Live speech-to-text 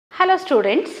Hello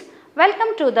students, welcome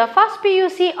to the first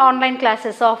PUC online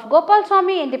classes of Gopal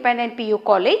Swami Independent PU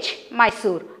College,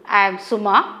 Mysuru. I am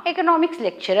Suma, Economics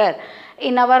lecturer.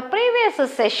 In our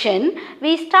previous session,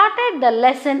 we started the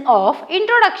lesson of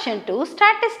Introduction to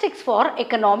Statistics for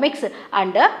Economics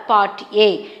under Part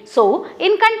A. So,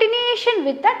 in continuation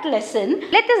with that lesson,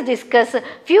 let us discuss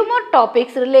few more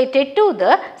topics related to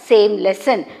the same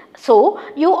lesson. So,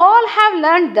 you all have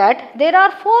learned that there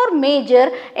are four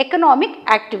major economic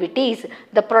activities: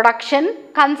 the production,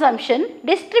 consumption,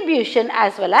 distribution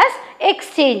as well as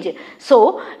exchange.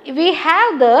 So, we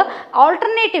have the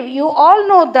alternative. You all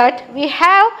know that we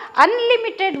have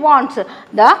unlimited wants.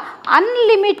 The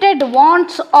unlimited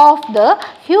wants of the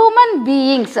human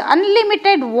beings,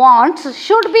 unlimited wants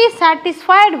should be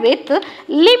satisfied with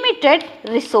limited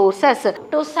resources.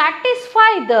 To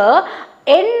satisfy the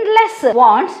endless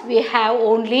wants, we have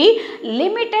only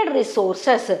limited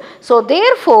resources. So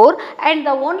therefore, and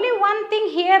the only one thing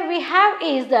here we have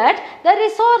is that the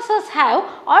resources have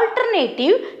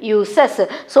alternative uses.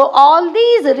 So all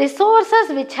these resources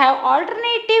which have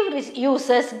alternative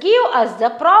uses give us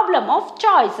the problem of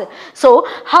choice. So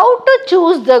how to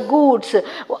choose the goods?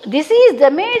 This is the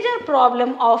major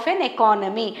problem of an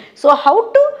economy. So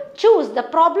how to choose? The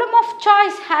problem of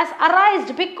choice has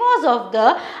arisen because of the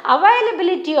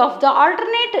availability of the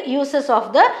alternate uses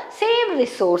of the same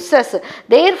resources.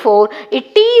 Therefore,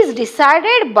 it is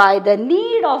decided by the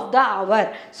need of the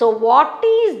hour. So, what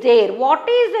is there? What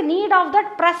is the need of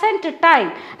that present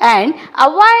time? And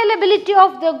availability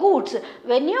of the goods.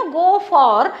 When you go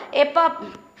for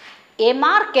a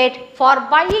market for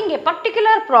buying a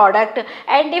particular product,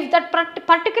 and if that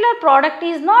particular product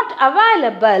is not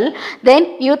available,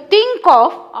 then you think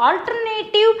of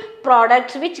alternative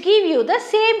products which give you the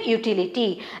same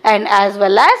utility. And as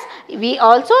well as we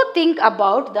also think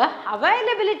about the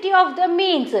availability of the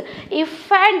means.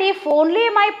 If only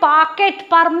my pocket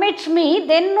permits me,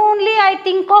 then only I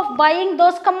think of buying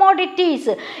those commodities.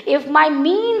 If my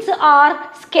means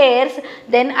are scarce,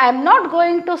 then I am not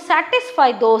going to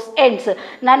satisfy those ends.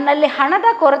 ನನ್ನಲ್ಲಿ ಹಣದ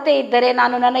ಕೊರತೆ ಇದ್ದರೆ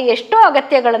ನಾನು ನನ್ನ ಎಷ್ಟೋ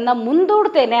ಅಗತ್ಯಗಳನ್ನು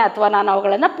ಮುಂದೂಡ್ತೇನೆ ಅಥವಾ ನಾನು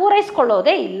ಅವುಗಳನ್ನು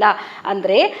ಪೂರೈಸಿಕೊಳ್ಳೋದೇ ಇಲ್ಲ.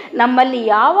 ಅಂದರೆ ನಮ್ಮಲ್ಲಿ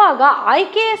ಯಾವಾಗ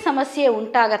ಆಯ್ಕೆಯ ಸಮಸ್ಯೆ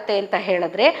ಉಂಟಾಗತ್ತೆ ಅಂತ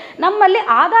ಹೇಳಿದ್ರೆ, ನಮ್ಮಲ್ಲಿ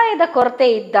ಆದಾಯದ ಕೊರತೆ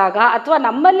ಇದ್ದಾಗ ಅಥವಾ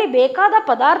ನಮ್ಮಲ್ಲಿ ಬೇಕಾದ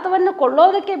ಪದಾರ್ಥವನ್ನು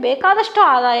ಕೊಳ್ಳೋದಕ್ಕೆ ಬೇಕಾದಷ್ಟು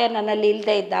ಆದಾಯ ನನ್ನಲ್ಲಿ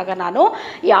ಇಲ್ಲದೆ ಇದ್ದಾಗ, ನಾನು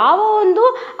ಯಾವ ಒಂದು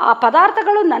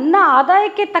ಪದಾರ್ಥಗಳು ನನ್ನ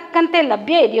ಆದಾಯಕ್ಕೆ ತಕ್ಕಂತೆ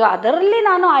ಲಭ್ಯ ಇದೆಯೋ ಅದರಲ್ಲಿ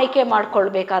ನಾನು ಆಯ್ಕೆ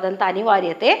ಮಾಡಿಕೊಳ್ಬೇಕಾದಂಥ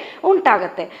ಅನಿವಾರ್ಯತೆ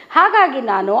ಉಂಟಾಗತ್ತೆ. ಹಾಗಾಗಿ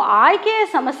ನಾನು ಆಯ್ಕೆಯ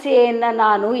ಸಮಸ್ಯೆಯನ್ನು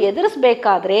ನಾನು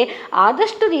ಎದುರಿಸಬೇಕಾದ್ರೆ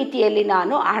ಆದಷ್ಟು ರೀತಿಯಲ್ಲಿ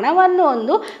ನಾನು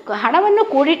ಹಣವನ್ನು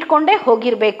ಕೂಡಿಟ್ಕೊಂಡೇ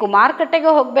ಹೋಗಿರಬೇಕು. ಮಾರುಕಟ್ಟೆಗೆ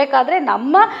ಹೋಗಬೇಕಾದ್ರೆ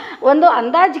ನಮ್ಮ ಒಂದು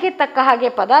ಅಂದಾಜಿಗೆ ತಕ್ಕ ಹಾಗೆ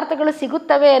ಪದಾರ್ಥಗಳು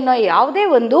ಸಿಗುತ್ತವೆ ಅನ್ನೋ ಯಾವುದೇ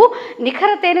ಒಂದು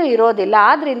ನಿಖರತೆಯೂ ಇರೋದಿಲ್ಲ.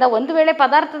 ಆದ್ದರಿಂದ ಒಂದು ವೇಳೆ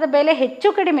ಪದಾರ್ಥದ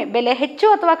ಬೆಲೆ ಹೆಚ್ಚು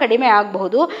ಅಥವಾ ಕಡಿಮೆ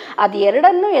ಆಗಬಹುದು. ಅದು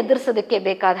ಎರಡನ್ನೂ ಎದುರಿಸೋದಕ್ಕೆ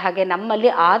ಬೇಕಾದ ಹಾಗೆ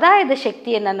ನಮ್ಮಲ್ಲಿ ಆದಾಯದ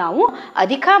ಶಕ್ತಿಯನ್ನು ನಾವು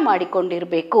ಅಧಿಕ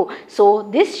ಮಾಡಿಕೊಂಡಿರಬೇಕು. So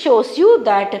this shows you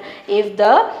that if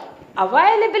the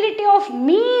availability of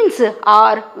means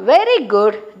are very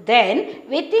good, then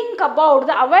we think about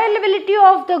the availability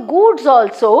of the goods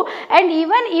also. And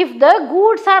even if the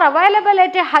goods are available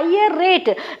at a higher rate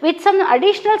with some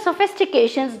additional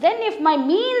sophistications, then if my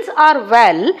means are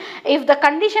well, if the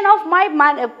condition of my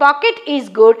pocket is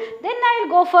good, then I will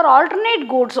go for alternate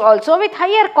goods also with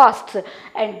higher costs.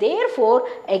 And therefore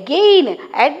again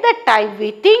at that time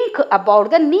we think about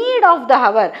the need of the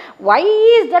hour. Why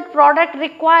is that product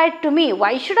required to me?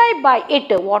 Why should I buy it?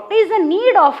 What is the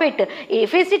need of it?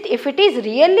 If it is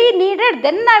really needed,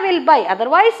 then I will buy.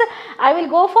 Otherwise, I will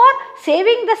go for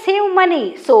saving the same money.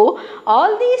 So,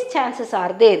 all these chances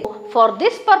are there. For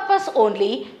this purpose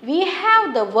only, we have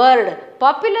the word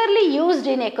popularly used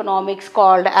in economics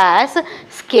called as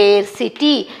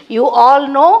scarcity. You all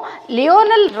know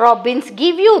Lionel Robbins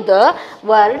give you the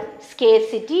word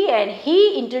scarcity, and he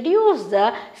introduced the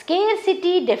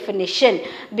scarcity definition,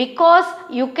 because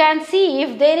you can see if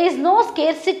there is no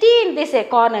scarcity in this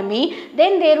economy,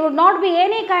 then there would not be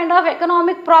any kind of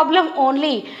economic problem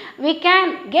only. We can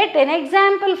get an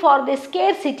example for this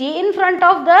scarcity in front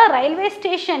of the railway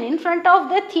station, in front of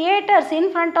the theatres, in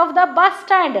front of the bus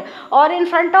stand, or in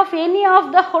front of any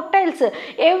of the hotels.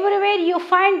 Everywhere you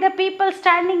find the people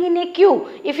standing in a queue.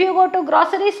 If you go to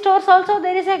grocery stores also,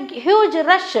 there is a huge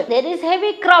rush. There there is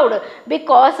heavy crowd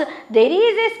because there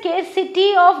is a scarcity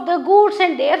of the goods,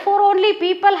 and therefore only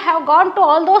people have gone to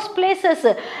all those places.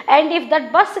 And if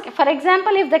that bus, for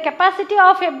example, if the capacity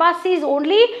of a bus is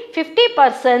only 50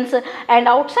 persons, and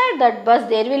outside that bus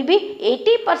there will be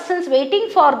 80 persons waiting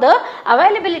for the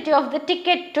availability of the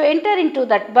ticket to enter into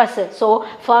that bus. So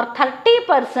for 30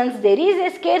 persons there is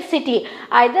a scarcity.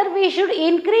 Either we should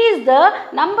increase the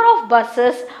number of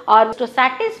buses or to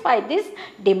satisfy this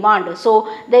demand. So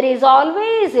there is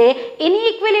always a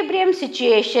inequilibrium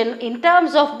situation in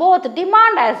terms of both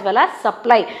demand as well as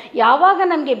supply. ಯಾವಾಗ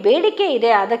ನಮಗೆ ಬೇಡಿಕೆ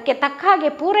ಇದೆ ಅದಕ್ಕೆ ತಕ್ಕ ಹಾಗೆ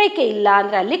ಪೂರೈಕೆ ಇಲ್ಲ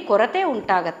ಅಂದರೆ ಅಲ್ಲಿ ಕೊರತೆ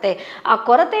ಉಂಟಾಗುತ್ತೆ. ಆ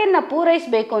ಕೊರತೆಯನ್ನು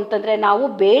ಪೂರೈಸಬೇಕು ಅಂತಂದರೆ ನಾವು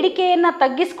ಬೇಡಿಕೆಯನ್ನು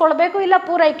ತಗ್ಗಿಸ್ಕೊಳ್ಬೇಕು, ಇಲ್ಲ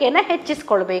ಪೂರೈಕೆಯನ್ನು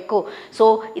ಹೆಚ್ಚಿಸ್ಕೊಳ್ಬೇಕು. So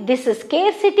this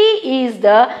scarcity is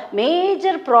the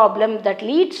major problem that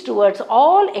leads towards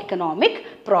all economic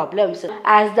problems.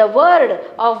 As the word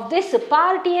of this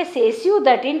part A says you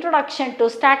that introduction to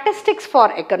statistics for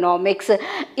economics.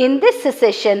 In this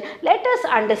session, let us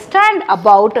understand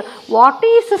about what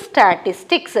is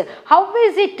statistics, how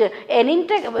is it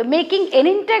making an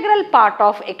integral part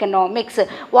of economics,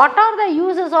 what are the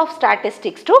uses of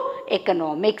statistics to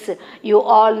economics. You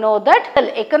all know that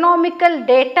economical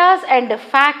data and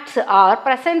facts are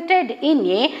presented in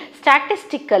a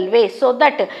statistical way so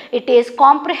that it is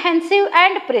comprehensive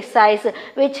and precise,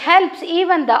 which helps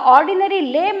even the ordinary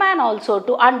layman also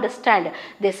to understand.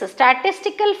 This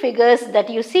statistical figures that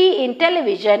you see in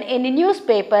television, in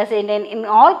newspapers, in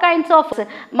all kinds of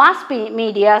mass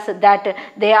media, that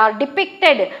they are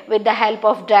depicted with the help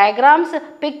of diagrams,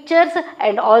 pictures,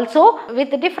 and also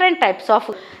with different types of.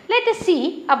 Let us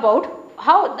see about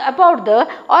the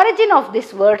origin of this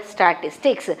word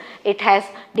statistics. It has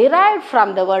derived from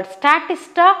the word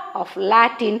statista of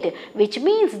Latin, which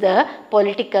means the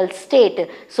political state.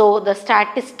 So the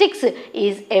statistics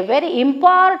is a very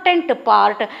important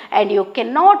part, and you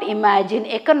cannot imagine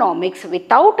economics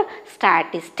without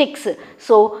statistics.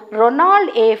 So Ronald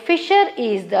A. Fisher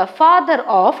is the father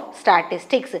of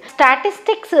statistics.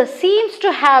 Statistics seems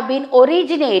to have been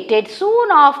originated soon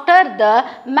after the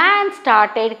man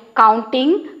started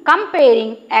counting, comparing,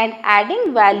 and adding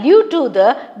value to the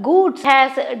goods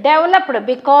has developed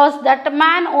because that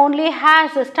man only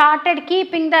has started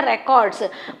keeping the records.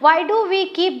 Why do we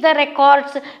keep the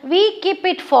records? We keep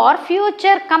it for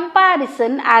future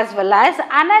comparison as well as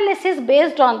analysis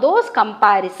based on those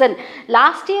comparison.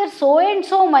 Last year so and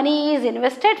so money is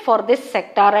invested for this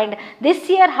sector, and this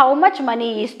year how much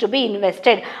money is to be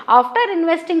invested. After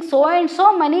investing so and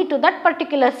so money to that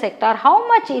particular sector, how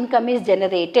much income is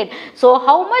generated? So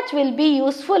how much will be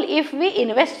useful if we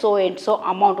invest so and so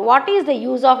amount? What is the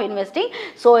use of investing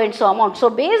so and so amount? So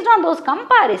based on those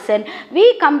comparison, we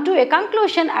come to a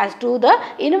conclusion as to the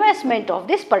investment of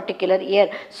this particular year.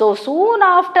 So soon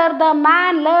after the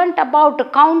man learnt about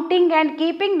counting and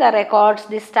keeping the records,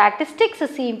 the statistics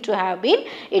seem to have been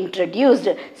introduced.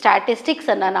 Statistics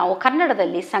ಅನ್ನು ನಾವು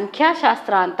ಕನ್ನಡದಲ್ಲಿ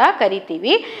ಸಂಖ್ಯಾಶಾಸ್ತ್ರ ಅಂತ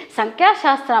ಕರಿತೀವಿ.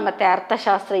 ಸಂಖ್ಯಾಶಾಸ್ತ್ರ ಮತ್ತು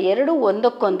ಅರ್ಥಶಾಸ್ತ್ರ ಎರಡೂ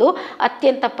ಒಂದಕ್ಕೊಂದು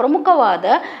ಅತ್ಯಂತ ಪ್ರಮುಖವಾದ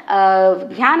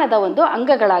ಜ್ಞಾನದ ಒಂದು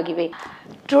ಅಂಗಗಳಾಗಿವೆ.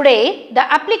 Today, the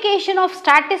application of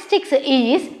statistics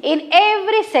is in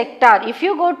every sector. If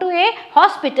you go to a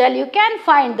hospital, you can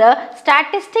find the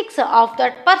statistics of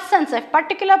that person's, a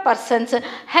particular person's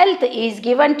health is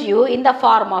given to you in the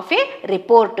form of a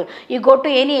report. You go to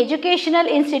any educational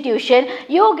institution,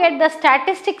 you get the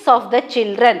statistics of the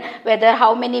children, whether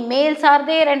how many males are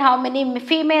there and how many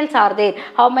females are there,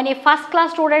 how many first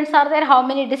class students are there, how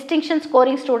many distinction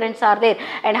scoring students are there,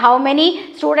 and how many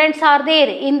students are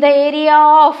there in the area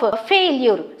of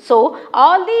failure. So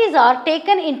all these are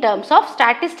taken in terms of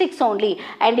statistics only.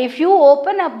 And if you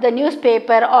open up the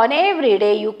newspaper on every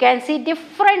day, you can see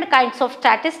different kinds of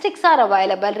statistics are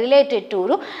available related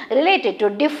to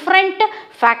different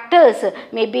factors.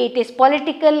 Maybe it is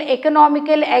political,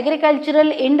 economical,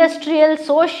 agricultural, industrial,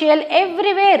 social,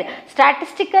 everywhere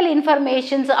statistical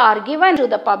informations are given to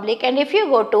the public. And if you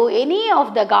go to any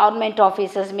of the government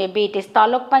offices, maybe it is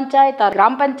Taluk Panchayat or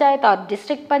Gram Panchayat or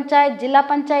District Panchayat, Jilla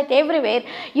Panchayat, everywhere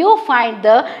you find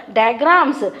the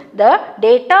diagrams, the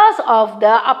datas of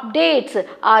the updates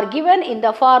are given in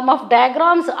the form of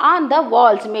diagrams on the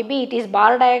walls. Maybe it is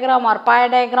bar diagram or pie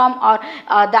diagram, or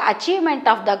the achievement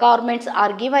of the governments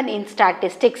are given in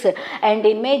statistics. And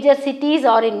in major cities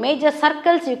or in major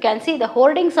circles, you can see the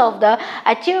holdings of the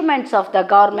achievements of the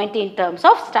government in terms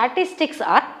of statistics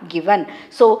are given.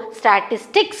 So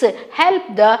statistics help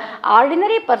the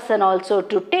ordinary person also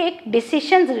to take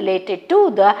decisions related to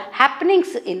the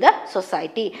happenings in the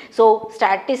society. So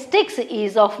statistics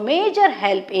is of major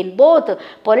help in both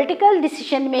political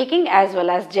decision making as well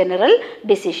as general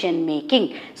decision making.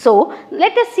 So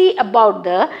let us see about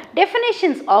the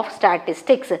definitions of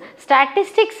statistics.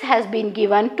 Statistics has been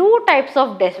given two types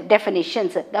of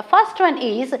definitions. The first one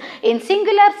is in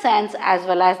singular sense as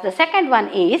well as the second one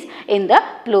is in the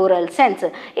plural sense.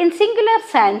 In singular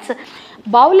sense,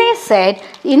 Bowley said,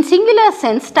 in singular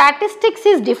sense, statistics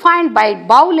is defined by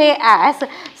Bowley as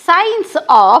science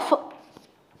of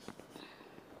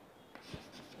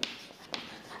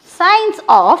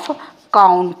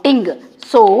counting.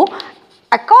 So,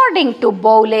 according to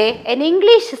Bowley, an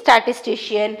English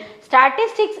statistician,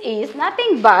 statistics is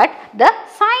nothing but the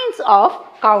science of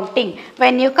counting.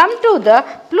 When you come to the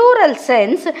plural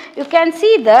sense, you can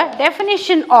see the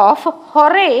definition of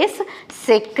Horace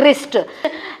Sechrist.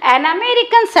 An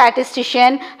American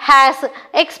statistician has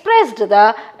expressed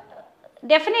the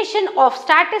definition of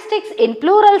statistics in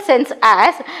plural sense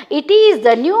as it is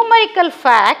the numerical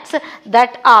facts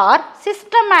that are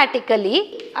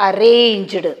systematically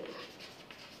arranged.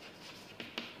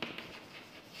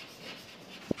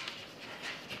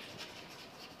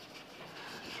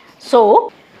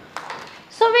 So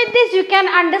with this you can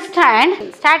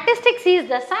understand statistics is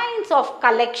the science of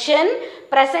collection,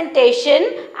 presentation,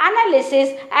 analysis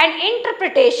and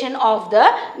interpretation of the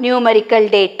numerical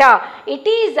data. It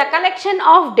is the collection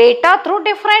of data through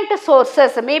different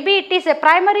sources. Maybe it is a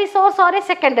primary source or a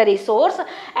secondary source,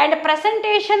 and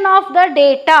presentation of the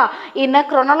data in a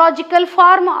chronological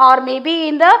form or maybe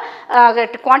in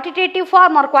the quantitative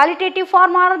form or qualitative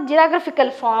form or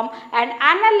geographical form, and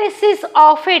analysis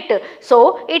of it.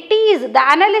 So it is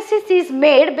the analysis is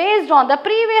made based on the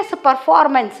previous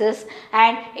performances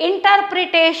and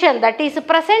interpretation, that is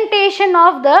presentation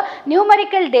of the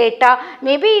numerical data,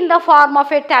 maybe in the form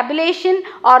of a tabulation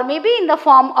or maybe in the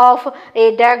form of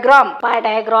a diagram, pie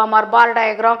diagram or bar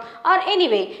diagram or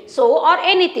anyway, so or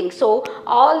anything. So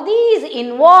all these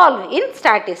involve in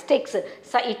statistics.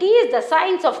 So it is the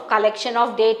science of collection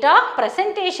of data,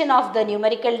 presentation of the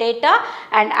numerical data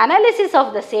and analysis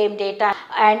of the same data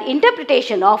and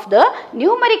interpretation of the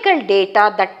numerical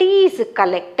data that is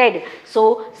collected.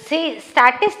 So say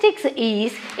statistics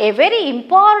is a very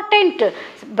important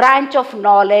branch of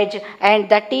knowledge and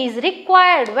that is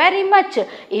required very much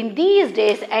in these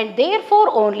days, and therefore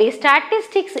only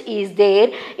statistics is there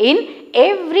in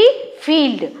every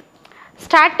field.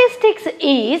 Statistics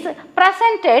is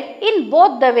presented in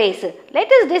both the ways.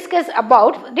 Let us discuss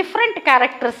about different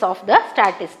characters of the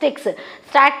statistics.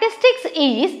 Statistics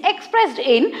is expressed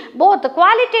in both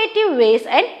qualitative ways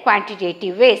and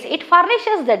quantitative ways. It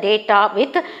furnishes the data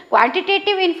with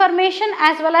quantitative information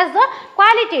as well as the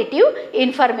qualitative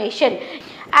information.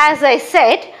 As I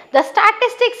said, the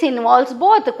statistics involves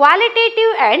both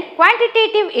qualitative and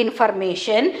quantitative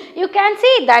information. You can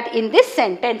see that in this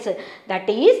sentence, that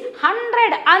is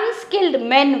 100 unskilled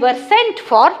men were sent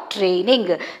for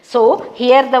training. So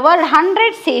here the word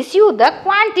 100 says you the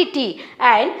quantity,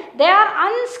 and they are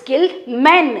unskilled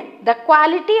men, the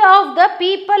quality of the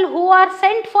people who are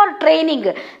sent for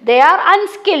training. They are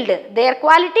unskilled, their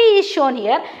quality is shown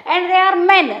here, and they are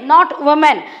men, not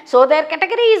women. So their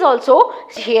category is also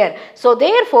here. So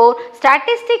therefore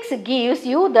statistics gives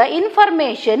you the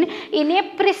information in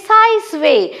a precise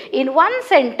way. In one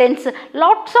sentence,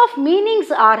 lots of meanings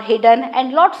are hidden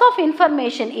and lots of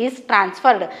information is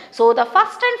transferred. So the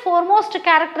first and foremost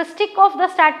characteristic of the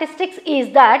statistics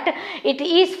is that it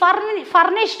is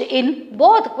furnished in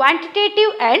both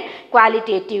quantitative and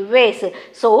qualitative ways.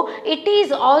 So it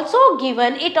is also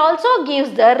given, it also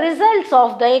gives the results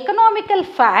of the economical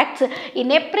facts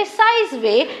in a precise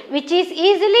way which is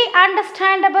easily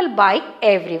understandable by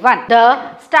everyone.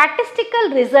 The statistical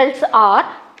results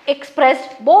are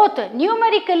expressed both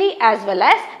numerically as well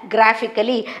as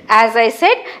graphically. As I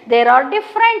said, there are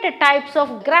different types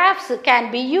of graphs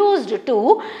can be used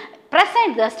to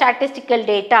present the statistical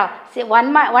data. Say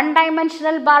one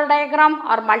dimensional bar diagram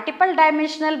or multiple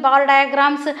dimensional bar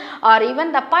diagrams or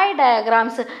even the pie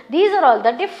diagrams. These are all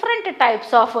the different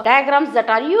types of diagrams that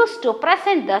are used to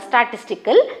present the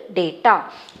statistical data.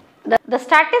 The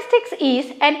statistics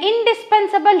is an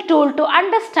indispensable tool to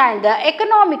understand the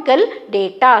economical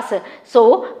data.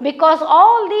 So, because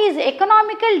all these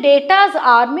economical data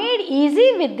are made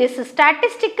easy with this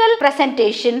statistical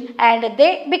presentation and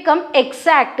they become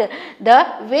exact, the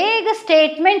vague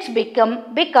statements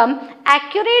become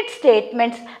accurate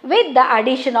statements with the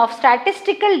addition of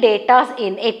statistical data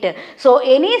in it. So,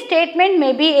 any statement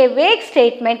may be a vague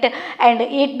statement and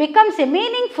it becomes a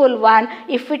meaningful one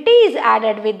if it is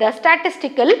added with the statistical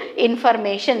statistical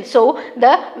information. So,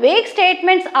 the vague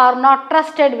statements are not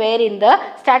trusted, wherein the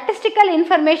statistical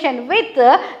information with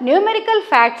the numerical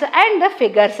facts and the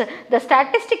figures, the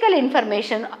statistical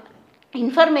informations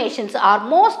are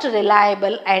most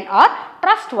reliable and are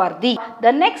trustworthy.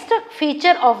 The next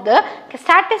feature of the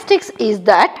statistics is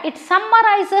that it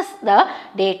summarizes the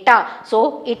data.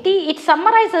 So, it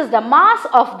summarizes the mass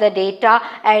of the data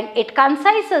and it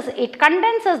condenses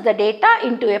the data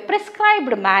into a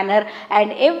prescribed manner,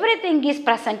 and everything is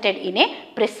presented in a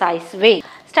precise way.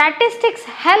 Statistics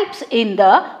helps in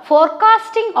the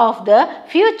forecasting of the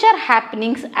future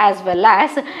happenings, as well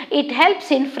as it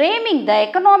helps in framing the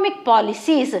economic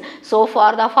policies. So,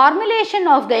 for the formulation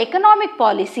of the economic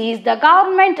policies, the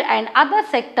government and other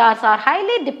sectors are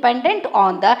highly dependent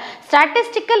on the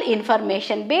statistical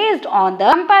information based on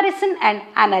the comparison and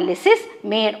analysis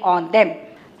made on them.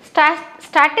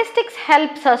 Statistics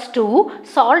helps us to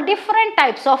solve different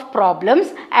types of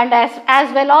problems, and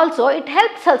as well also it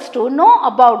helps us to know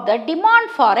about the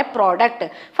demand for a product.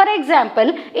 For example,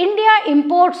 India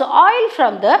imports oil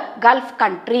from the Gulf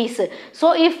countries.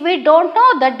 So, if we don't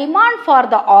know the demand for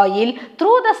the oil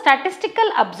through the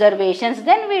statistical observations,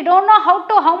 then we don't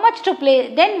know how much to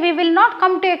place, then we will not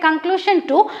come to a conclusion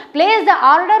to place the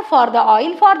order for the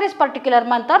oil for this particular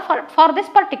month or for this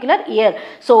particular year.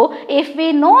 So, if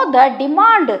we know the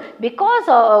demand because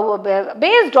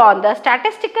based on the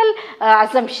statistical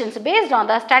assumptions, based on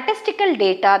the statistical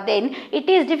data, then it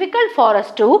is difficult for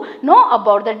us to know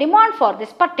about the demand for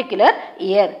this particular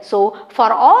year. So,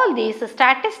 for all these,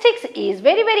 statistics is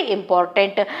very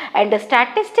important, and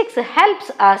statistics helps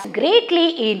us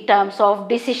greatly in terms of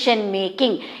decision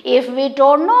making. If we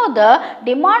don't know the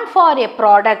demand for a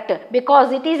product,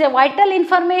 because it is a vital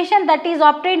information that is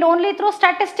obtained only through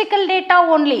statistical data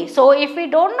only. So, if we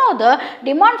don't know the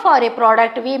demand for a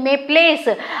product, we may place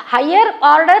higher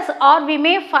orders or we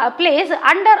may place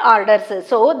under orders.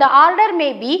 So, the order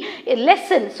may be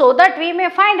lessened, so that we may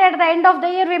find at the end of the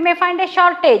year we may find a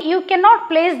shortage. You cannot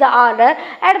place the order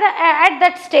at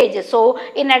that stage. So,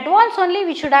 in advance only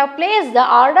we should have placed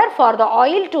the order for the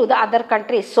oil to the other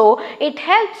countries. So, it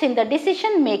helps in the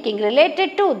decision making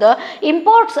related to the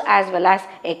imports as well as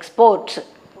exports.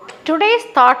 Today's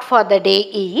thought for the day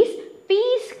is: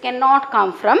 peace cannot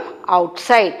come from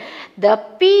outside. The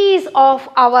peace of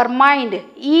our mind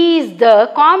is the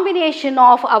combination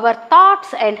of our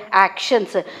thoughts and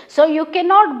actions. So, you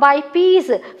cannot buy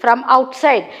peace from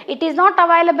outside. It is not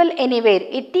available anywhere.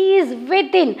 It is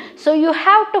within. So, you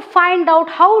have to find out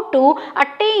how to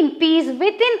attain peace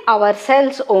within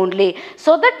ourselves only,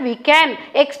 so that we can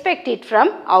expect it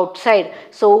from outside.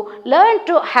 So, learn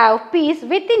to have peace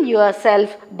within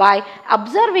yourself by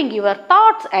observing your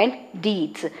thoughts and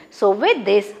deeds. So, with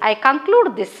this I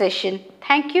conclude this session.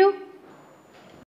 Thank you.